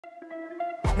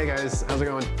Hey guys, how's it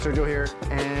going? Sergio here,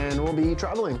 and we'll be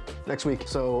traveling next week.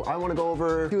 So I wanna go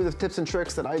over a few of the tips and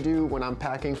tricks that I do when I'm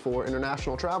packing for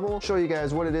international travel, show you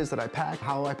guys what it is that I pack,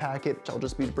 how I pack it. I'll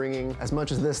just be bringing as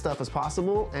much of this stuff as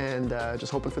possible and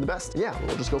just hoping for the best. Yeah,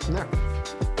 we'll just go from there.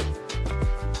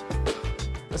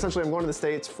 Essentially, I'm going to the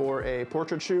States for a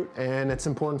portrait shoot, and it's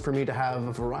important for me to have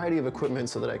a variety of equipment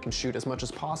so that I can shoot as much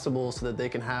as possible so that they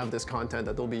can have this content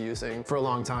that they'll be using for a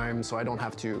long time so I don't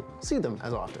have to see them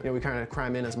as often. You know, we kind of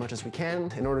cram in as much as we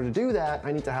can. In order to do that,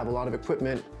 I need to have a lot of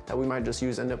equipment that we might just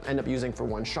end up using for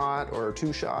one shot or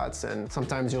two shots, and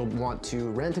sometimes you'll want to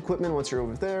rent equipment once you're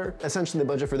over there. Essentially, the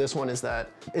budget for this one is that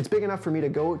it's big enough for me to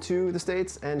go to the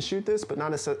States and shoot this, but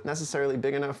not necessarily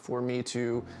big enough for me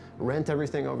to rent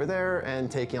everything over there and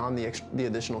take on the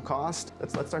additional cost.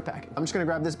 Let's start packing. I'm just gonna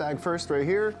grab this bag first right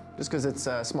here, just because it's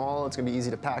small, it's gonna be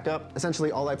easy to pack up.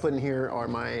 Essentially, all I put in here are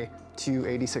my two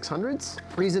 8600s.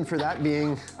 Reason for that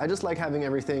being, I just like having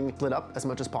everything split up as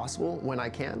much as possible when I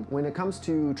can. When it comes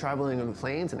to traveling on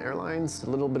planes and airlines, a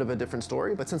little bit of a different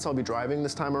story, but since I'll be driving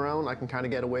this time around, I can kind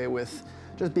of get away with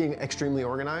just being extremely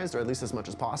organized, or at least as much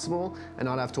as possible, and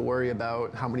not have to worry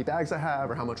about how many bags I have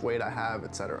or how much weight I have,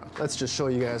 etc. Let's just show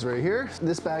you guys right here.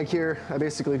 This bag here, I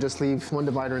basically just leave one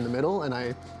divider in the middle and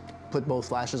I put both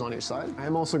flashes on each side.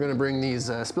 I'm also gonna bring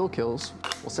these spill kills.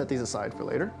 We'll set these aside for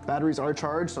later. Batteries are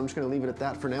charged, so I'm just gonna leave it at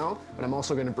that for now, but I'm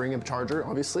also gonna bring a charger,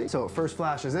 obviously. So first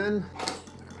flash is in,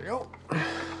 there we go.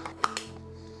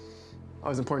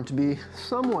 Always important to be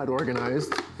somewhat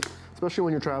organized, especially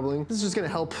when you're traveling. This is just gonna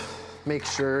help make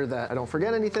sure that I don't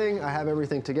forget anything, I have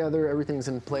everything together, everything's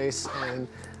in place, and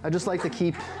I just like to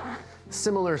keep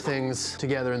similar things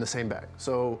together in the same bag.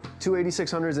 So two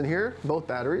 8600s in here, both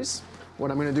batteries. What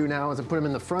I'm gonna do now is I put them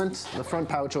in the front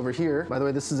pouch over here. By the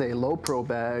way, this is a low pro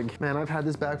bag. Man, I've had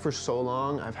this bag for so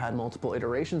long. I've had multiple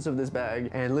iterations of this bag,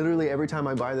 and literally every time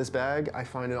I buy this bag, I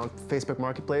find it on Facebook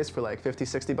Marketplace for like 50,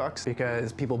 60 bucks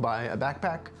because people buy a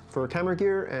backpack for camera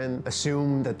gear and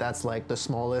assume that that's like the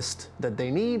smallest that they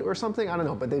need or something. I don't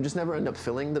know, but they just never end up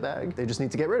filling the bag. They just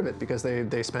need to get rid of it because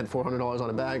they spent $400 on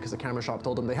a bag because the camera shop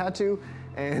told them they had to,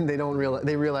 and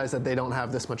they realize that they don't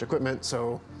have this much equipment,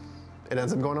 so it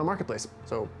ends up going on Marketplace.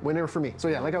 So winner for me. So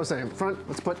yeah, like I was saying, front,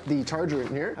 let's put the charger in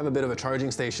here. I have a bit of a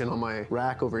charging station on my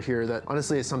rack over here that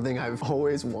honestly is something I've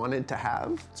always wanted to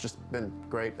have. It's just been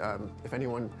great. If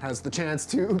anyone has the chance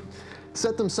to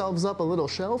set themselves up a little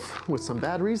shelf with some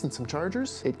batteries and some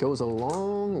chargers, it goes a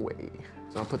long way.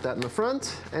 So I'll put that in the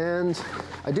front, and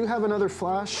I do have another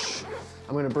flash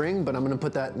I'm gonna bring, but I'm gonna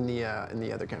put that in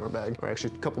the other camera bag. Or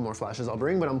actually a couple more flashes I'll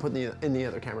bring, but I'm putting it in the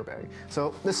other camera bag.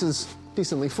 So this is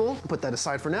decently full. Put that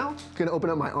aside for now. I'm gonna open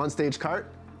up my onstage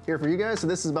cart here for you guys. So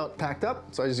this is about packed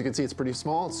up. So as you can see, it's pretty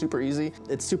small, it's super easy.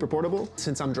 It's super portable.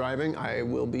 Since I'm driving, I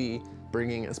will be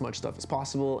bringing as much stuff as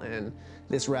possible, and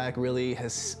this rack really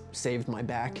has saved my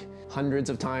back hundreds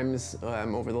of times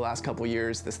over the last couple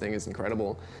years. This thing is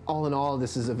incredible. All in all,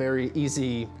 this is a very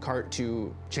easy cart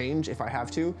to change if I have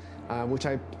to, which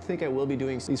I think I will be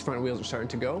doing. These front wheels are starting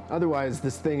to go. Otherwise,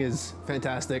 this thing is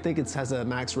fantastic. I think it has a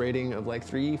max rating of like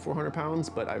 400 pounds,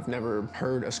 but I've never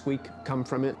heard a squeak come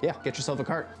from it. Yeah, get yourself a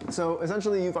cart. So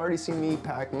essentially, you've already seen me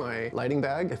pack my lighting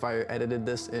bag if I edited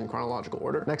this in chronological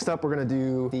order. Next up, we're gonna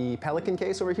do the Pelican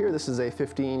case over here. This is a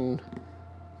 1510,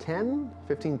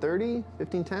 1530,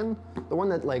 1510, the one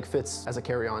that like fits as a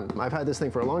carry-on. I've had this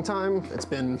thing for a long time. It's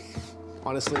been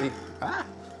honestly,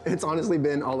 it's honestly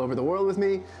been all over the world with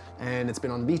me, and it's been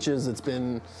on beaches, it's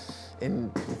been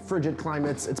in frigid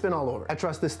climates, it's been all over. I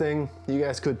trust this thing, you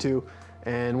guys could too.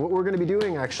 And what we're gonna be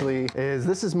doing actually is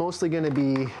this is mostly gonna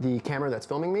be the camera that's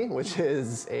filming me, which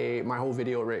is my whole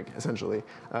video rig essentially.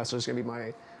 So it's gonna be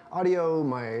my audio,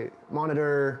 my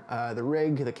monitor, the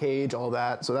rig, the cage, all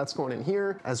that. So that's going in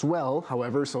here as well.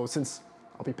 However, so since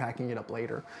I'll be packing it up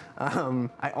later,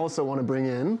 I also want to bring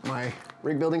in my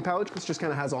rig building pouch, which just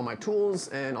kind of has all my tools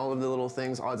and all of the little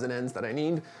things, odds and ends that I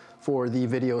need for the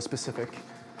video specific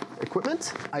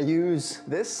equipment. I use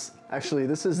this, actually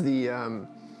this is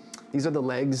these are the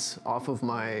legs off of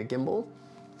my gimbal.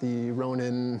 The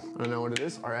Ronin, I don't know what it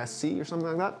is, RSC or something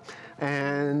like that.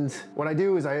 And what I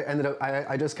do is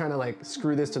I just kind of like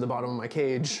screw this to the bottom of my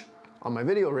cage on my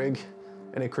video rig,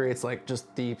 and it creates like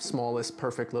just the smallest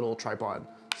perfect little tripod.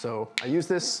 So I use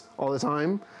this all the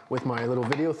time with my little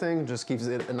video thing, just keeps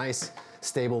it a nice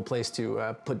stable place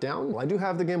to put down. Well, I do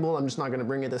have the gimbal, I'm just not gonna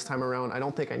bring it this time around. I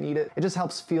don't think I need it. It just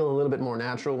helps feel a little bit more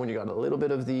natural when you got a little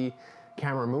bit of the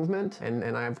camera movement, and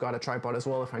I've got a tripod as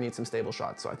well if I need some stable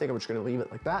shots. So I think I'm just gonna leave it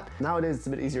like that. Nowadays, it's a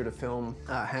bit easier to film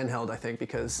handheld, I think,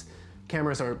 because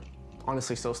cameras are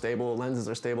honestly so stable. Lenses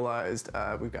are stabilized.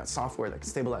 We've got software that can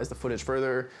stabilize the footage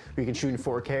further. We can shoot in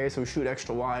 4K, so we shoot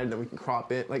extra wide, then we can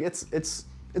crop it. Like it's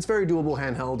very doable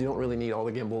handheld. You don't really need all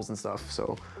the gimbals and stuff.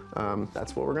 So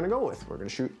that's what we're gonna go with. We're gonna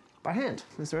shoot by hand.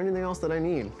 Is there anything else that I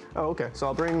need? Oh, okay. So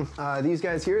I'll bring these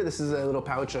guys here. This is a little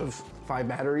pouch of 5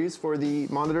 batteries for the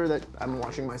monitor that I'm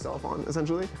watching myself on,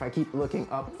 essentially. If I keep looking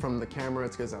up from the camera,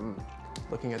 it's because I'm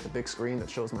looking at the big screen that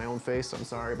shows my own face. So I'm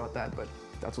sorry about that, but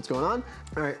that's what's going on.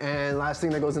 All right, and last thing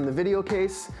that goes in the video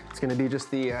case, it's gonna be just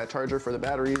the charger for the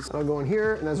batteries. That'll go in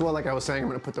here, and as well, like I was saying, I'm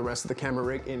gonna put the rest of the camera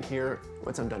rig in here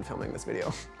once I'm done filming this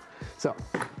video. So,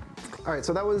 all right,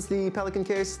 so that was the Pelican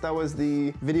case, that was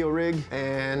the video rig,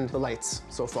 and the lights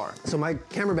so far. So my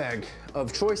camera bag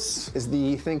of choice is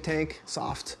the Think Tank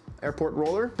Soft Airport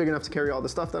Roller. Big enough to carry all the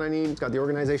stuff that I need. It's got the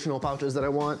organizational pouches that I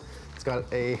want. It's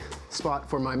got a spot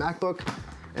for my MacBook.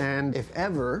 And if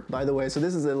ever, by the way, so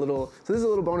this is a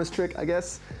little bonus trick, I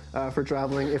guess, for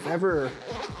traveling. If ever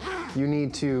you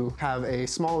need to have a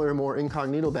smaller, more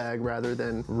incognito bag rather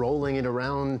than rolling it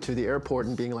around to the airport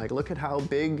and being like, look at how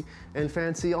big and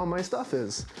fancy all my stuff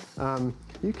is.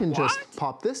 You can just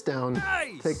pop this down,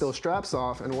 take those straps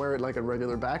off, and wear it like a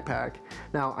regular backpack.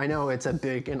 Now, I know it's a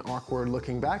big and awkward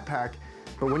looking backpack,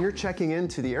 but when you're checking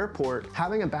into the airport,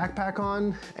 having a backpack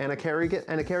on and a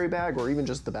carry bag, or even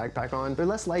just the backpack on, they're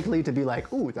less likely to be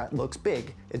like, ooh, that looks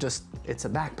big. It's a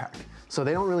backpack. So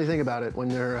they don't really think about it when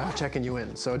they're checking you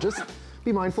in. So just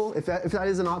be mindful if that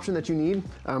is an option that you need.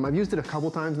 I've used it a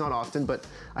couple times, not often, but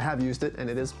I have used it and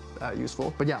it is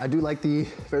useful. But yeah, I do like the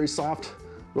very soft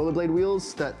rollerblade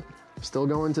wheels that still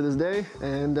going to this day.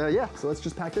 And yeah, so let's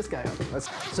just pack this guy up.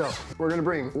 So we're gonna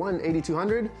bring one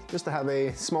 8200 just to have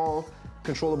a small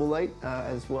controllable light,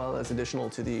 as well as additional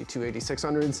to the two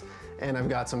 8600s. And I've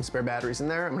got some spare batteries in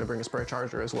there. I'm gonna bring a spare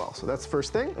charger as well. So that's the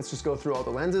first thing. Let's just go through all the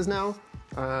lenses now.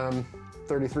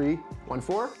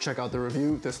 33-1.4, check out the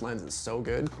review. This lens is so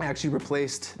good. I actually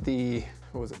replaced the,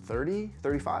 what was it,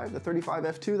 35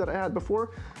 f2 that I had before,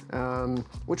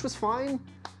 which was fine.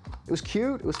 It was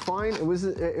cute, it was fine.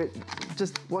 It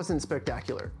just wasn't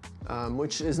spectacular,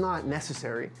 which is not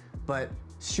necessary, but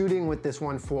shooting with this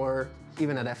 1.4,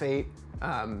 even at f8,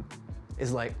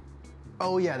 is like,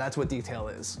 oh yeah, that's what detail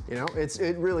is. You know,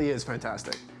 it really is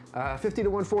fantastic.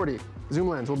 50-140 zoom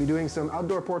lens. We'll be doing some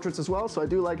outdoor portraits as well, so I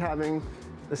do like having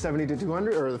the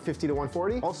 70-200 or the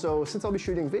 50-140. Also, since I'll be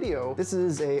shooting video, this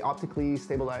is a optically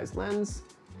stabilized lens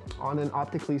on an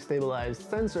optically stabilized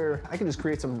sensor. I can just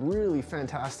create some really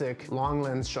fantastic long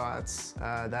lens shots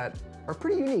that are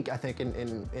pretty unique, I think,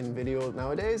 in video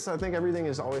nowadays. I think everything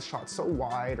is always shot so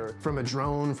wide or from a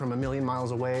drone from a million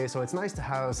miles away. So it's nice to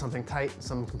have something tight,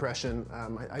 some compression,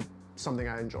 something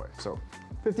I enjoy. So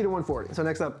 50-140. So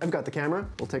next up, I've got the camera.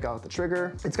 We'll take out the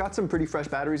trigger. It's got some pretty fresh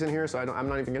batteries in here, so I'm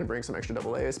not even gonna bring some extra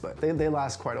AA's, but they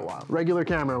last quite a while. Regular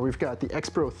camera, we've got the X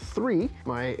Pro 3,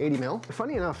 my 80mm.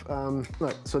 Funny enough,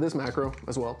 look, so this macro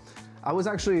as well.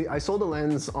 I sold a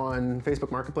lens on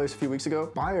Facebook Marketplace a few weeks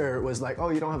ago. Buyer was like, oh,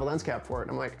 you don't have a lens cap for it.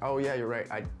 I'm like, oh yeah, you're right.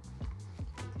 I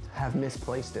have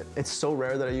misplaced it. It's so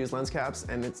rare that I use lens caps,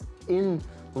 and it's in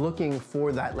looking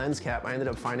for that lens cap, I ended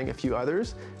up finding a few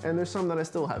others, and there's some that I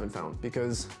still haven't found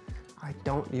because I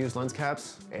don't use lens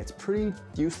caps. It's pretty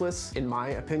useless, in my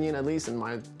opinion, at least in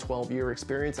my 12-year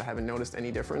experience. I haven't noticed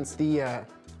any difference. The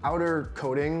outer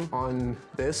coating on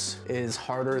this is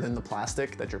harder than the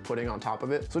plastic that you're putting on top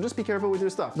of it. So just be careful with your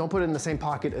stuff. Don't put it in the same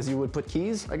pocket as you would put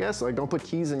keys, I guess. Like, don't put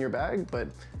keys in your bag, but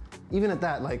even at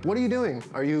that, like, what are you doing?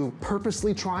 Are you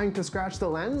purposely trying to scratch the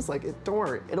lens? Like, don't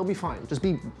worry, it'll be fine. Just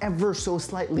be ever so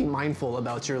slightly mindful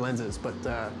about your lenses. But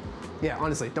yeah,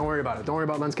 honestly, don't worry about it. Don't worry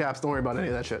about lens caps. Don't worry about any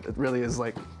of that shit. It really is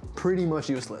like pretty much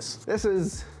useless. This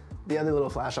is the other little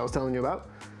flash I was telling you about.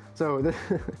 So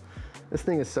this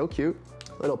thing is so cute.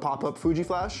 Little pop-up Fuji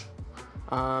flash.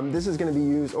 This is gonna be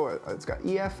used, oh, it's got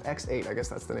EF-X8, I guess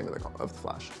that's the name of the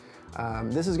flash.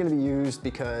 This is gonna be used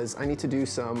because I need to do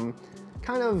some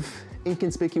kind of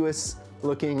inconspicuous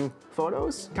looking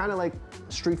photos, kind of like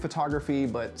street photography,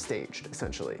 but staged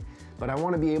essentially. But I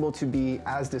want to be able to be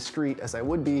as discreet as I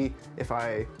would be if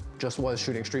I just was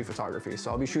shooting street photography. So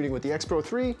I'll be shooting with the X Pro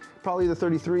 3, probably the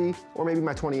 33, or maybe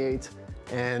my 28,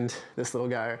 and this little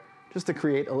guy, just to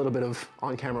create a little bit of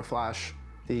on-camera flash,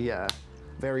 the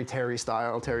very Terry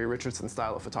Richardson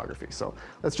style of photography. So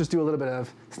let's just do a little bit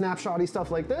of snapshotty stuff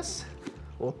like this.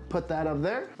 We'll put that up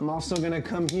there. I'm also gonna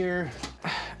come here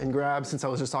and grab, since I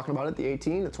was just talking about it, the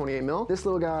 18, the 28mm. This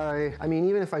little guy, I mean,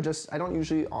 even if I don't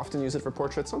usually often use it for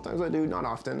portraits. Sometimes I do, not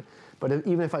often. But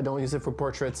even if I don't use it for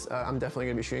portraits, I'm definitely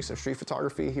gonna be shooting some street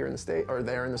photography here in the States, or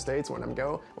there in the States when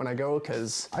I go,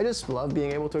 because I just love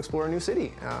being able to explore a new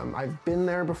city. I've been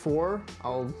there before.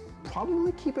 I'll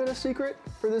probably keep it a secret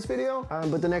for this video,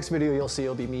 but the next video you'll see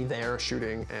will be me there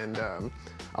shooting, and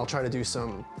I'll try to do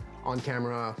some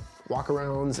on-camera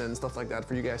walkarounds and stuff like that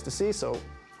for you guys to see, so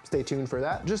stay tuned for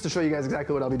that. Just to show you guys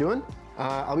exactly what I'll be doing,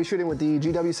 I'll be shooting with the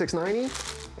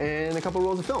GW690 and a couple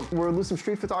rolls of film. We'll do some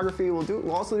street photography.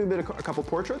 We'll also do a couple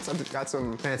portraits. I've got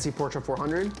some fancy Portra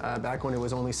 400 back when it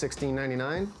was only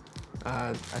 $16.99.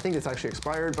 I think it's actually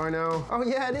expired by now. Oh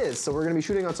yeah, it is. So we're gonna be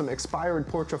shooting on some expired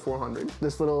Portra 400.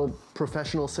 This little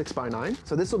professional 6x9.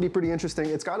 So this will be pretty interesting.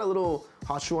 It's got a little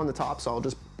hot shoe on the top, so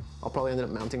I'll probably end up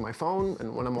mounting my phone,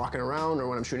 and when I'm walking around or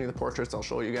when I'm shooting the portraits, I'll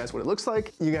show you guys what it looks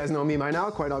like. You guys know me by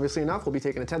now, quite obviously enough. We'll be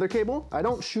taking a tether cable. I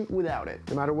don't shoot without it.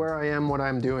 No matter where I am, what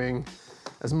I'm doing,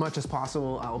 as much as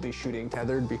possible, I'll be shooting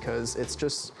tethered because it's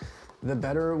just the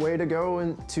better way to go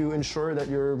and to ensure that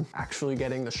you're actually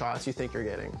getting the shots you think you're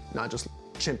getting, not just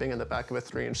chimping in the back of a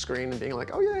 3-inch screen and being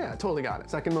like, oh yeah, I totally got it.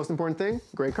 Second most important thing,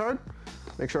 gray card.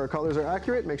 Make sure our colors are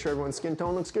accurate, make sure everyone's skin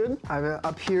tone looks good.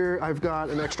 Up here, I've got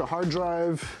an extra hard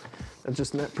drive that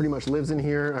just pretty much lives in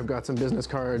here. I've got some business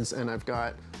cards, and I've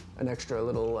got an extra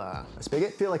little a spigot.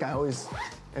 I feel like I always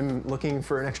am looking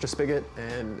for an extra spigot,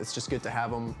 and it's just good to have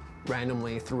them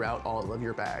randomly throughout all of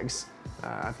your bags.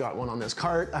 I've got one on this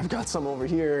cart, I've got some over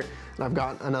here, and I've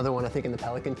got another one I think in the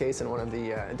Pelican case and one of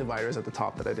the dividers at the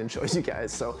top that I didn't show you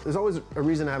guys. So there's always a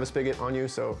reason to have a spigot on you,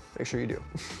 so make sure you do.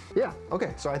 Yeah,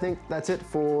 okay, so I think that's it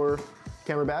for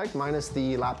camera bag, minus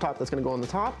the laptop that's gonna go on the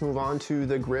top. Move on to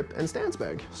the grip and stance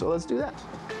bag. So let's do that.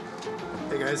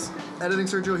 Hey guys, Editing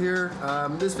Sergio here.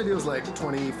 This video is like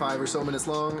 25 or so minutes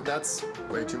long. That's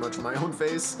way too much for my own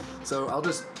face. So I'll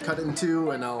just cut it in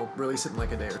two and I'll release it in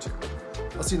like a day or two.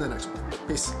 I'll see you in the next one.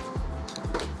 Peace.